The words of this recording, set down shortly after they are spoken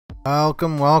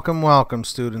Welcome, welcome, welcome,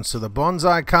 students, to the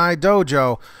Bonsai Kai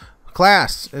Dojo.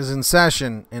 Class is in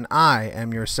session, and I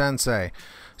am your sensei.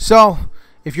 So,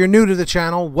 if you're new to the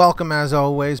channel, welcome as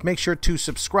always. Make sure to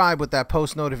subscribe with that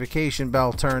post notification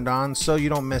bell turned on so you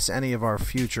don't miss any of our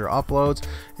future uploads.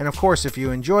 And of course, if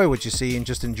you enjoy what you see and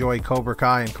just enjoy Cobra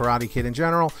Kai and Karate Kid in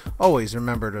general, always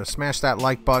remember to smash that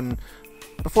like button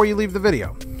before you leave the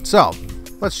video. So,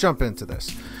 let's jump into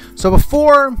this. So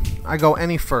before I go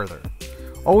any further,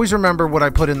 always remember what I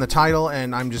put in the title,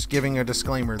 and I'm just giving a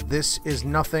disclaimer. This is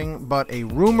nothing but a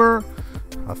rumor,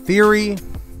 a theory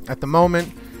at the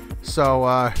moment.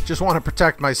 So just want to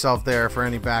protect myself there for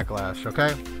any backlash,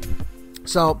 okay?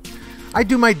 So I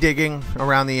do my digging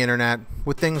around the internet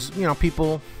with things,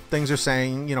 things are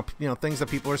saying, things that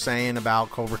people are saying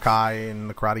about Cobra Kai and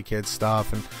the Karate Kid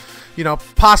stuff, and,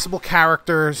 possible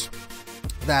characters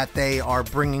that they are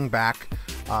bringing back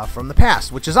from the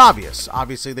past, which is obvious.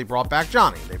 Obviously, they brought back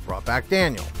Johnny. They brought back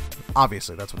Daniel.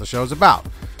 Obviously, that's what the show's about.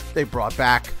 They brought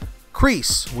back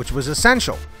Kreese, which was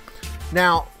essential.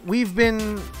 Now, we've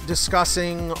been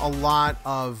discussing a lot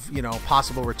of,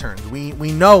 possible returns.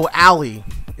 We know Ali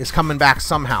is coming back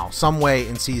somehow, some way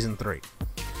in Season 3.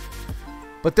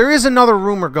 But there is another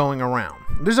rumor going around.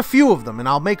 There's a few of them, and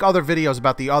I'll make other videos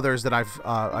about the others that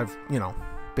I've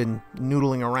been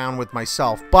noodling around with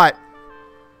myself. But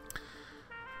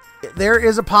there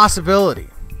is a possibility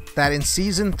that in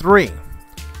Season 3,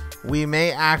 we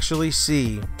may actually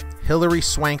see Hilary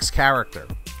Swank's character,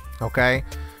 okay,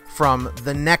 from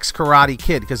the next Karate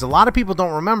Kid, because a lot of people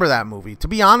don't remember that movie. To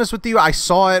be honest with you, I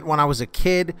saw it when I was a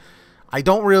kid. I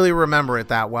don't really remember it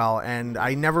that well, and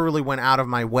I never really went out of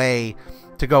my way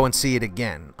to go and see it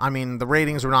again. I mean, the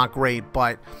ratings were not great,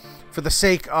 but for the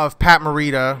sake of Pat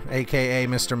Morita, aka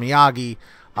Mr. Miyagi,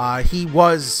 he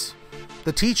was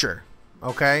the teacher.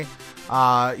 Okay,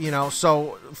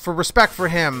 so for respect for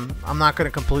him, I'm not going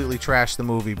to completely trash the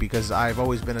movie, because I've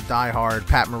always been a diehard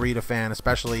Pat Morita fan,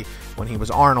 especially when he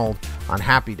was Arnold on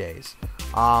Happy Days.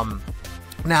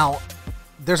 Now,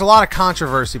 there's a lot of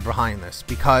controversy behind this,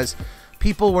 because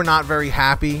people were not very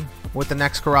happy with the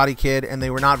next Karate Kid, and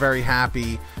they were not very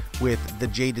happy with the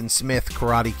Jaden Smith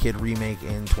Karate Kid remake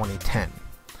in 2010.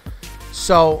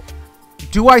 So,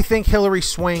 do I think Hilary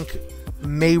Swank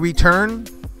may return?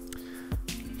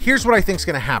 Here's what I think is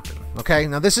going to happen, okay?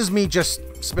 Now, this is me just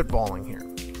spitballing here.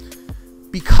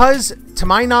 Because, to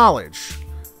my knowledge,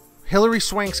 Hilary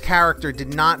Swank's character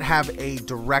did not have a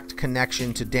direct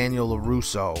connection to Daniel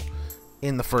LaRusso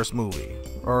in the first movie.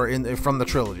 Or from the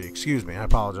trilogy, excuse me. I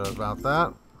apologize about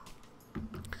that.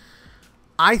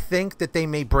 I think that they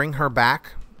may bring her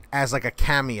back as like a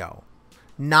cameo,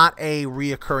 not a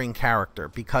reoccurring character,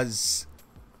 because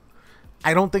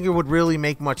I don't think it would really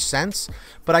make much sense,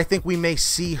 but I think we may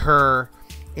see her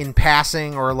in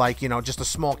passing, or just a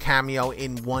small cameo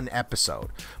in one episode.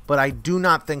 But I do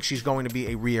not think she's going to be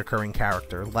a reoccurring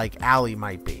character like Ali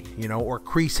might be, or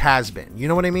Kreese has been. You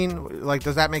know what I mean? Like,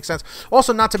 does that make sense?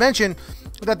 Also, not to mention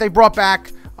that they brought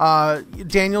back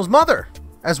Daniel's mother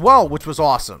as well, which was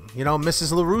awesome.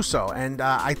 Mrs. LaRusso, and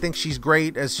I think she's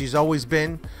great, as she's always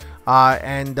been.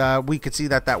 And we could see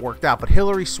that worked out. But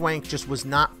Hilary Swank just was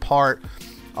not part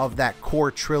of that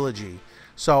core trilogy.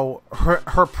 So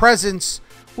her presence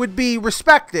would be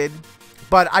respected,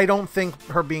 but I don't think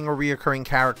her being a reoccurring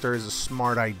character is a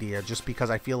smart idea, just because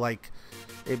I feel like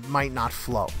it might not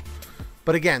flow.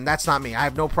 But again, that's not me. I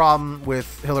have no problem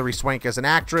with Hilary Swank as an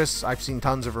actress. I've seen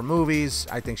tons of her movies.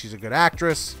 I think she's a good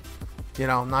actress.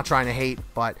 I'm not trying to hate,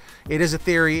 but it is a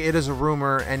theory, it is a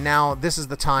rumor, and now this is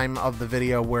the time of the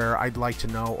video where I'd like to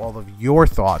know all of your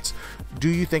thoughts. Do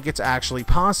you think it's actually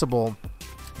possible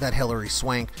that Hilary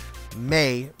Swank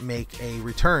may make a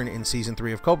return in Season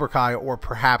 3 of Cobra Kai, or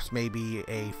perhaps maybe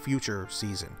a future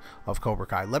season of Cobra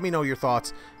Kai? Let me know your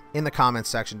thoughts in the comments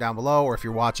section down below, or if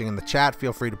you're watching in the chat,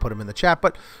 feel free to put them in the chat,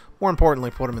 but more importantly,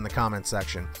 put them in the comments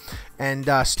section. And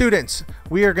students,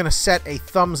 we are going to set a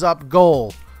thumbs up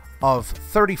goal of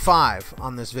 35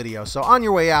 on this video. So on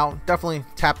your way out, definitely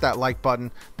tap that like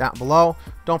button down below.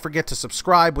 Don't forget to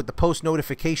subscribe with the post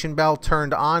notification bell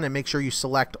turned on, and make sure you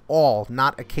select all,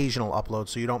 not occasional uploads,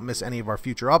 so you don't miss any of our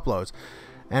future uploads.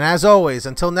 And as always,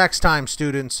 until next time,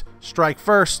 students, strike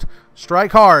first,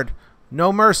 strike hard,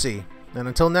 no mercy, and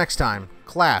until next time,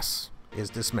 class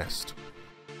is dismissed.